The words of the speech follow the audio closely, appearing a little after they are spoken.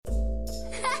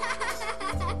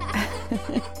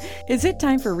Is it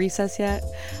time for recess yet?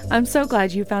 I'm so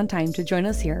glad you found time to join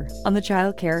us here on the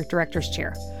Childcare Director's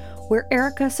Chair, where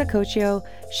Erica Sacoccio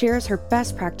shares her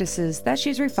best practices that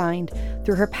she's refined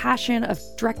through her passion of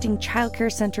directing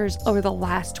childcare centers over the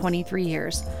last 23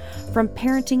 years. From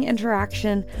parenting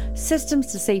interaction,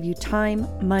 systems to save you time,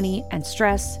 money, and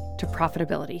stress, to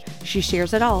profitability. She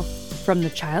shares it all from the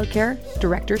Childcare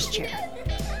Director's Chair.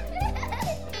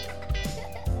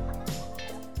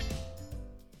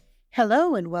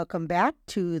 Hello and welcome back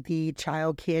to the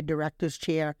Childcare Director's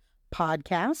Chair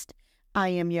podcast. I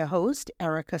am your host,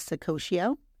 Erica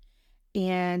Sacoccio,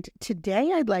 and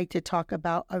today I'd like to talk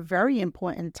about a very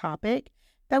important topic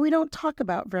that we don't talk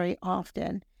about very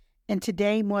often. And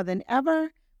today, more than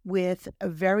ever, with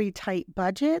very tight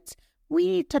budgets, we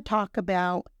need to talk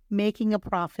about making a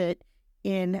profit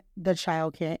in the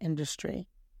childcare industry.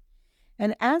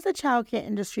 And as the childcare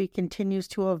industry continues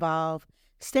to evolve,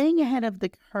 staying ahead of the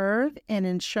curve and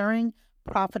ensuring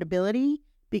profitability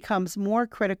becomes more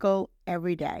critical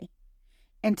every day.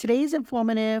 In today's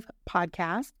informative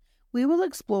podcast, we will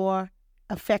explore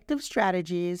effective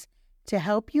strategies to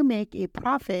help you make a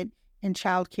profit in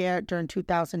childcare during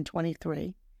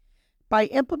 2023. By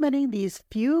implementing these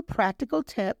few practical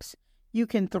tips, you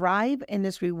can thrive in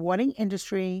this rewarding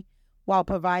industry while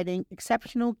providing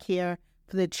exceptional care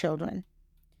for the children.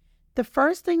 The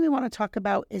first thing we want to talk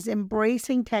about is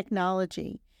embracing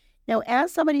technology. Now,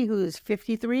 as somebody who is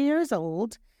 53 years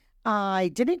old, I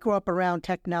didn't grow up around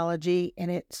technology, and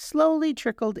it slowly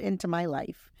trickled into my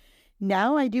life.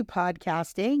 Now I do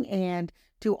podcasting and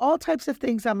do all types of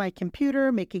things on my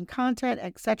computer, making content,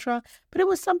 etc. But it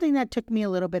was something that took me a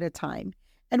little bit of time.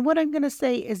 And what I'm going to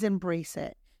say is embrace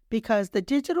it, because the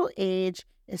digital age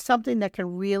is something that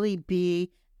can really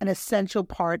be an essential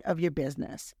part of your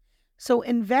business. So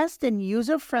invest in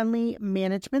user-friendly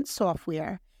management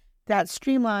software that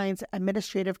streamlines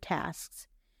administrative tasks.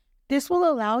 This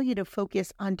will allow you to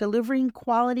focus on delivering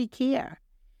quality care.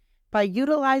 By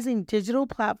utilizing digital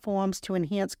platforms to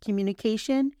enhance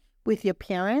communication with your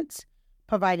parents,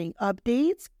 providing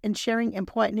updates, and sharing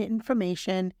important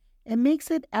information, it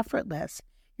makes it effortless.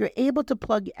 You're able to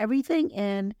plug everything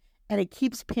in, and it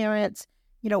keeps parents,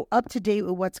 up to date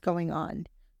with what's going on.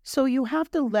 So you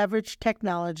have to leverage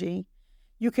technology.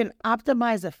 You can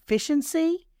optimize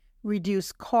efficiency,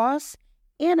 reduce costs,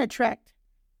 and attract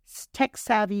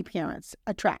tech-savvy parents.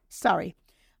 Got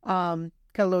a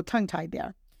little tongue-tied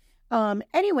there.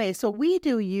 Anyway, so we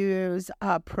do use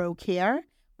ProCare,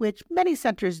 which many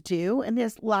centers do, and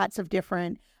there's lots of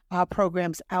different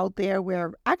programs out there.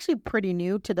 We're actually pretty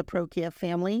new to the ProCare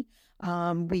family.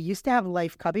 We used to have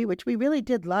Life Cubby, which we really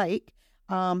did like,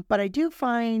 but I do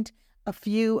find a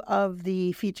few of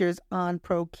the features on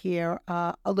ProCare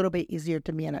a little bit easier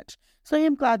to manage. So I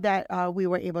am glad that we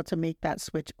were able to make that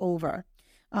switch over.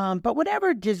 But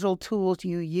whatever digital tools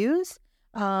you use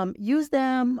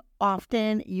them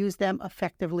often, use them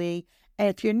effectively. And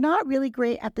if you're not really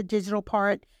great at the digital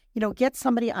part, get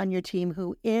somebody on your team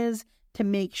who is, to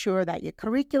make sure that your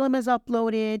curriculum is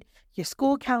uploaded, your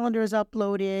school calendar is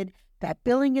uploaded, that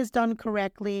billing is done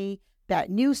correctly, that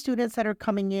new students that are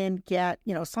coming in get,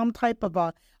 some type of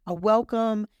a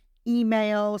welcome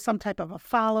email, some type of a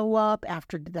follow-up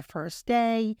after the first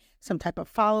day, some type of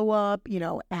follow-up,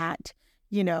 at,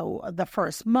 the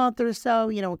first month or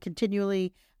so,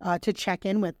 continually to check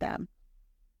in with them.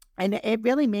 And it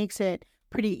really makes it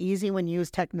pretty easy when you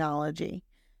use technology.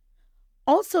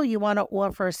 Also, you want to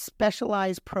offer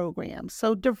specialized programs.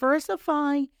 So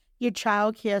diversify your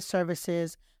childcare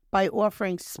services by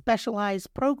offering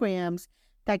specialized programs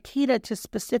that cater to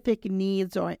specific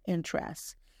needs or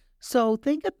interests. So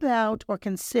think about or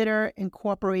consider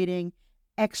incorporating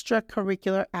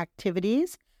extracurricular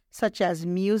activities such as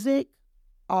music,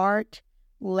 art,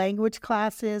 language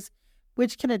classes,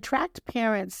 which can attract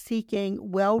parents seeking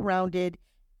well-rounded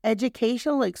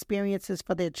educational experiences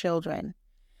for their children.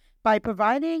 By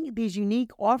providing these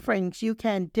unique offerings, you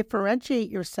can differentiate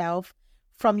yourself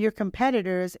from your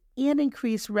competitors and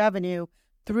increase revenue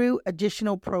through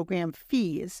additional program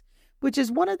fees, which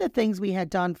is one of the things we had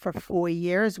done for 4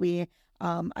 years.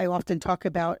 I often talk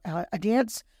about a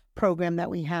dance program that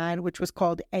we had, which was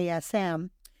called ASM,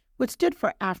 which stood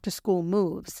for After School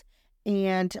Moves.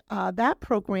 And that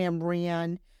program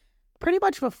ran pretty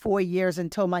much for 4 years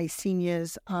until my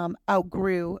seniors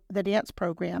outgrew the dance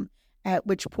program, at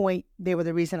which point they were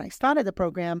the reason I started the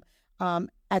program.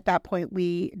 At that point,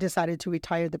 we decided to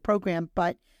retire the program,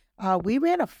 but we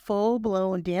ran a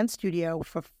full-blown dance studio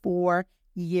for 4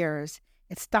 years.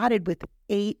 It started with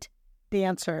 8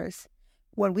 dancers.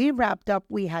 When we wrapped up,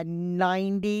 we had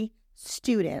 90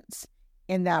 students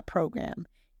in that program.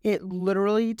 It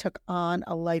literally took on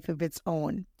a life of its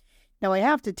own. Now, I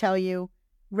have to tell you,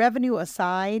 revenue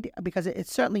aside, because it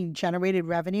certainly generated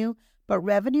revenue, but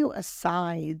revenue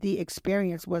aside, the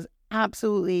experience was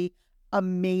absolutely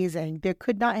amazing. There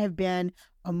could not have been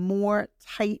a more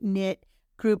tight-knit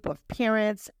group of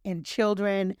parents and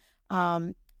children,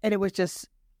 and it was just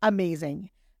amazing.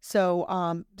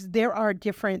 So there are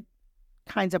different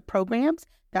kinds of programs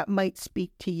that might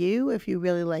speak to you if you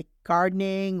really like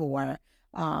gardening or,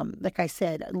 like I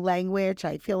said, language.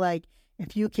 I feel like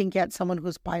if you can get someone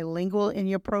who's bilingual in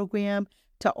your program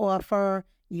to offer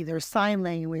either sign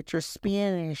language or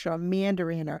Spanish or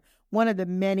Mandarin or one of the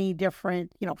many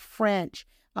different, French,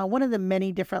 one of the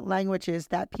many different languages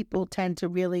that people tend to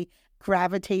really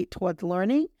gravitate towards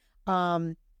learning,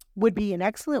 would be an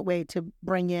excellent way to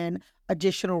bring in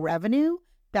additional revenue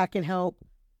that can help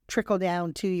trickle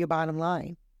down to your bottom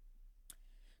line.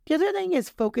 The other thing is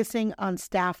focusing on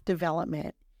staff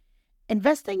development.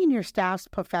 Investing in your staff's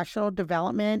professional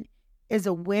development is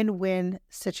a win-win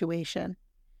situation.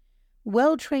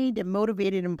 Well-trained and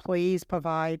motivated employees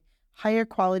provide higher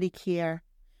quality care,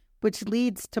 which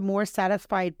leads to more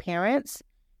satisfied parents,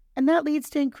 and that leads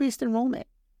to increased enrollment.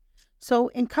 So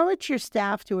encourage your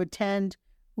staff to attend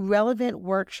relevant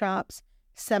workshops,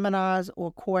 seminars,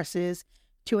 or courses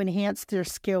to enhance their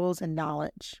skills and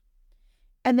knowledge.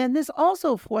 And then this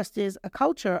also fosters a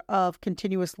culture of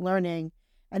continuous learning,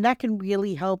 and that can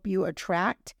really help you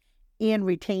attract and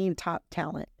retain top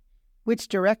talent, which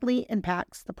directly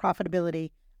impacts the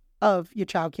profitability of your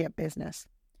childcare business.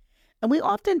 And we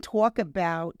often talk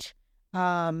about,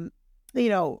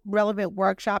 relevant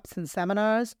workshops and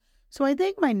seminars. So I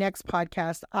think my next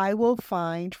podcast, I will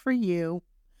find for you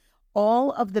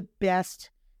all of the best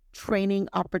training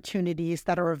opportunities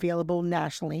that are available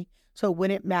nationally. So it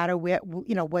wouldn't matter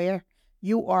where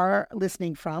you are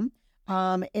listening from.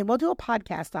 And we'll do a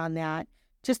podcast on that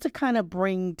just to kind of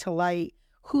bring to light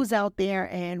who's out there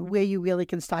and where you really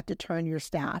can start to turn your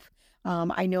staff.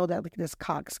 I know that there's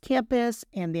Cox Campus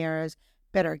and there's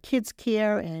Better Kids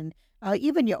Care, and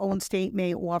even your own state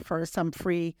may offer some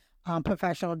free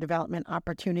professional development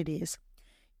opportunities.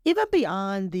 Even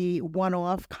beyond the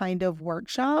one-off kind of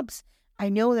workshops, I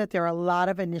know that there are a lot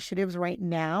of initiatives right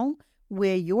now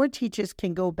where your teachers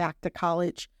can go back to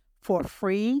college for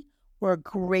free or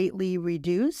greatly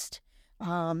reduced.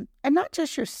 And not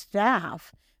just your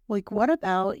staff. Like, what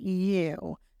about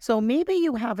you? So maybe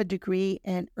you have a degree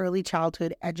in early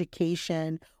childhood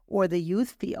education or the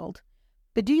youth field,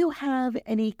 but do you have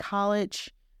any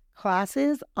college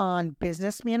classes on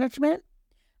business management,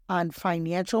 on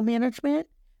financial management,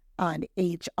 on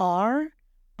HR,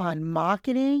 on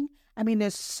marketing? I mean,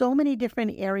 there's so many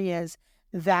different areas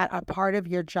that are part of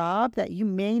your job that you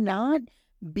may not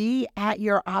be at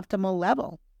your optimal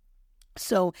level.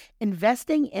 So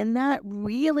investing in that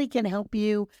really can help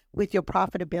you with your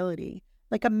profitability.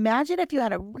 Like, imagine if you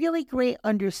had a really great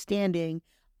understanding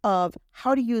of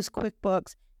how to use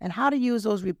QuickBooks and how to use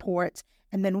those reports.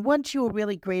 And then once you were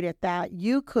really great at that,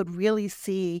 you could really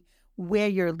see where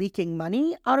you're leaking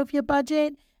money out of your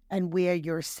budget and where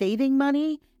you're saving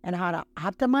money and how to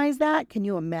optimize that. Can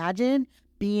you imagine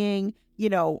being,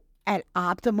 at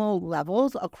optimal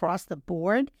levels across the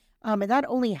board? And that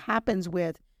only happens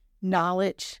with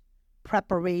knowledge,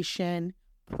 preparation,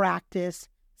 practice,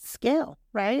 skill,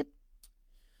 right?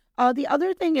 The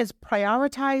other thing is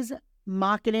prioritize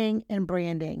marketing and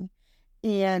branding.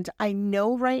 And I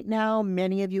know right now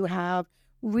many of you have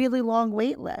really long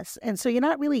wait lists. And so you're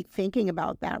not really thinking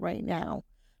about that right now.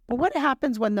 But what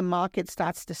happens when the market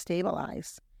starts to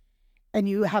stabilize and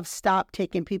you have stopped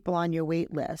taking people on your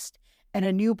wait list and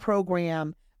a new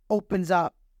program opens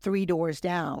up 3 doors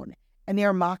down and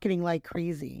they're marketing like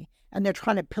crazy and they're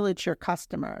trying to pillage your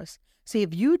customers? See,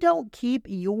 if you don't keep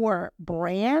your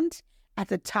brand at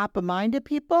the top of mind of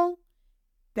people,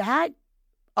 that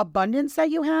abundance that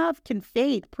you have can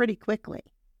fade pretty quickly.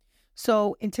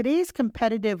 So in today's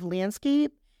competitive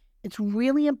landscape, it's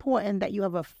really important that you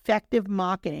have effective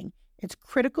marketing. It's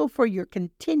critical for your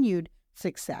continued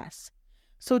success.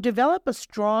 So develop a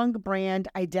strong brand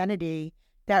identity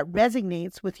that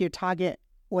resonates with your target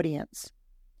audience.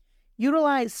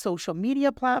 Utilize social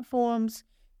media platforms,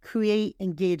 create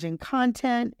engaging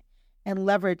content, and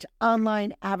leverage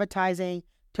online advertising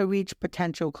to reach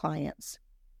potential clients.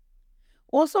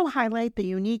 Also highlight the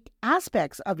unique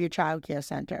aspects of your child care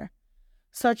center,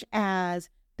 such as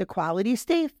the quality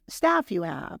staff you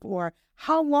have or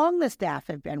how long the staff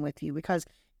have been with you. Because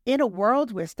in a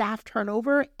world where staff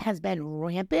turnover has been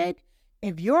rampant,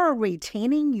 if you're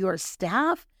retaining your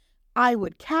staff, I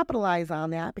would capitalize on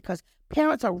that because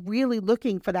parents are really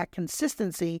looking for that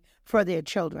consistency for their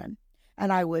children.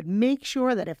 And I would make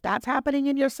sure that if that's happening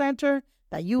in your center,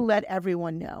 that you let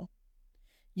everyone know.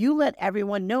 You let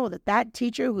everyone know that that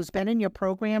teacher who's been in your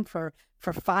program for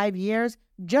 5 years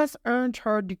just earned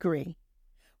her degree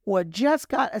or just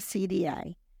got a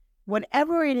CDA.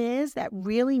 Whatever it is that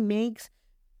really makes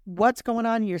what's going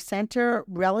on in your center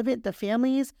relevant to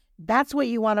families, that's what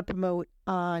you want to promote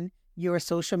on your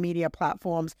social media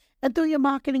platforms and through your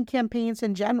marketing campaigns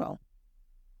in general.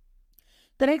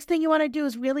 The next thing you want to do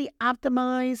is really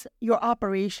optimize your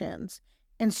operations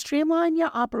and streamline your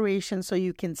operations so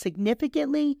you can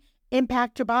significantly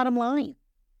impact your bottom line.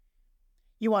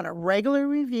 You want to regularly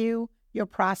review your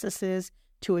processes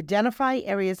to identify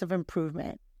areas of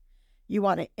improvement. You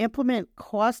want to implement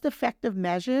cost-effective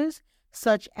measures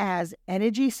such as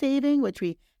energy saving, which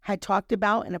we had talked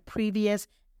about in a previous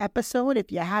episode.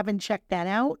 If you haven't checked that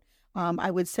out,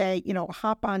 I would say,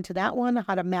 hop onto that one,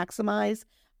 how to maximize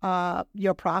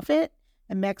your profit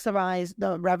and maximize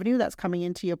the revenue that's coming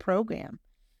into your program.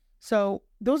 So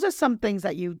those are some things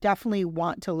that you definitely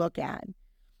want to look at.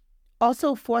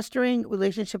 Also, fostering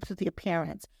relationships with your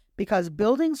parents, because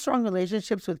building strong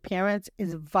relationships with parents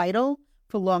is vital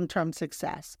for long-term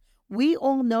success. We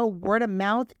all know word of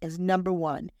mouth is number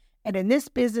one. And in this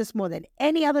business, more than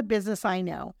any other business I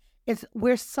know,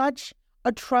 we're such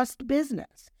a trust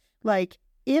business. Like,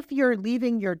 if you're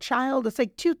leaving your child, it's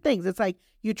like two things. It's like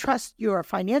you trust your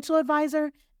financial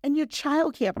advisor and your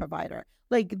childcare provider.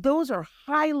 Like, those are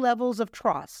high levels of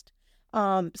trust.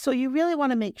 So you really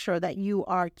want to make sure that you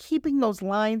are keeping those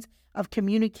lines of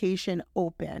communication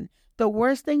open. The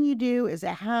worst thing you do is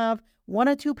to have one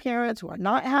or two parents who are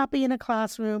not happy in a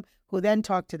classroom who then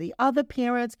talk to the other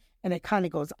parents, and it kind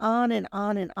of goes on and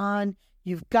on and on.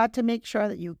 You've got to make sure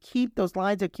that you keep those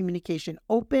lines of communication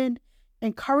open,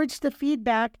 encourage the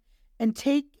feedback, and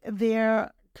take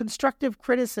their constructive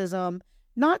criticism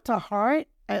not to heart,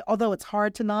 although it's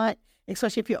hard to not,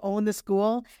 especially if you own the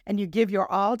school and you give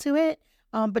your all to it,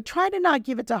 but try to not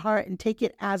give it to heart and take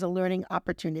it as a learning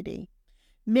opportunity.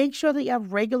 Make sure that you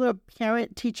have regular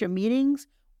parent-teacher meetings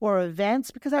or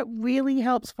events, because that really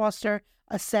helps foster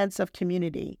a sense of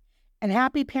community. And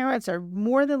happy parents are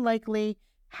more than likely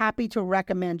happy to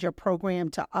recommend your program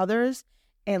to others,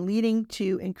 and leading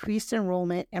to increased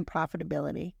enrollment and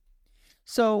profitability.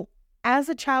 So as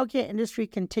the childcare industry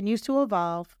continues to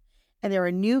evolve and there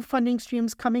are new funding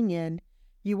streams coming in,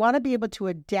 you want to be able to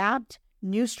adapt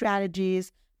new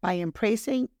strategies by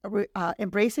embracing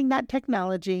that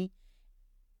technology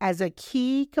as a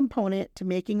key component to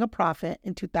making a profit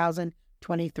in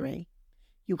 2023.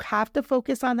 You have to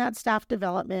focus on that staff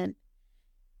development,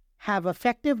 have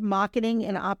effective marketing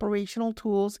and operational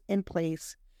tools in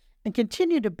place, and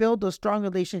continue to build those strong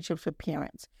relationships with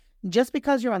parents. Just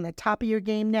because you're on the top of your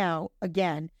game now,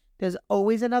 again, there's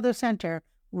always another center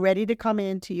ready to come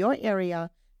into your area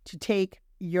to take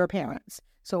your parents.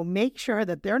 So make sure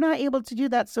that they're not able to do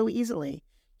that so easily.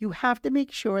 You have to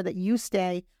make sure that you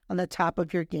stay on the top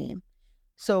of your game.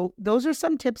 So those are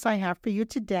some tips I have for you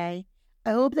today.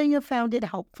 I hope that you found it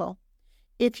helpful.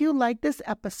 If you like this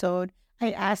episode,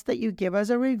 I ask that you give us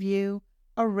a review,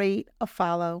 a rate, a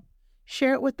follow,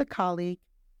 share it with a colleague.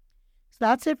 So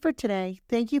that's it for today.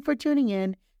 Thank you for tuning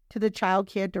in to the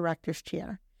Childcare Director's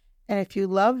Chair. And if you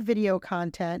love video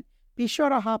content, be sure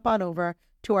to hop on over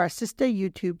to our sister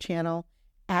YouTube channel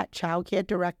at Childcare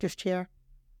Director's Chair.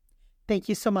 Thank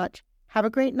you so much. Have a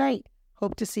great night.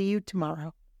 Hope to see you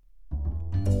tomorrow.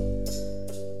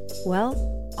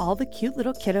 Well, all the cute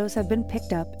little kiddos have been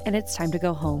picked up and it's time to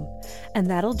go home. And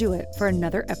that'll do it for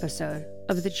another episode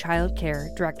of the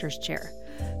Childcare Director's Chair.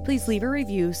 Please leave a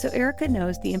review so Erica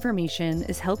knows the information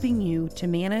is helping you to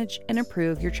manage and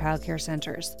improve your childcare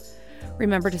centers.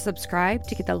 Remember to subscribe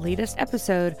to get the latest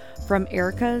episode from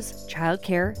Erica's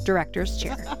Childcare Director's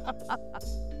Chair.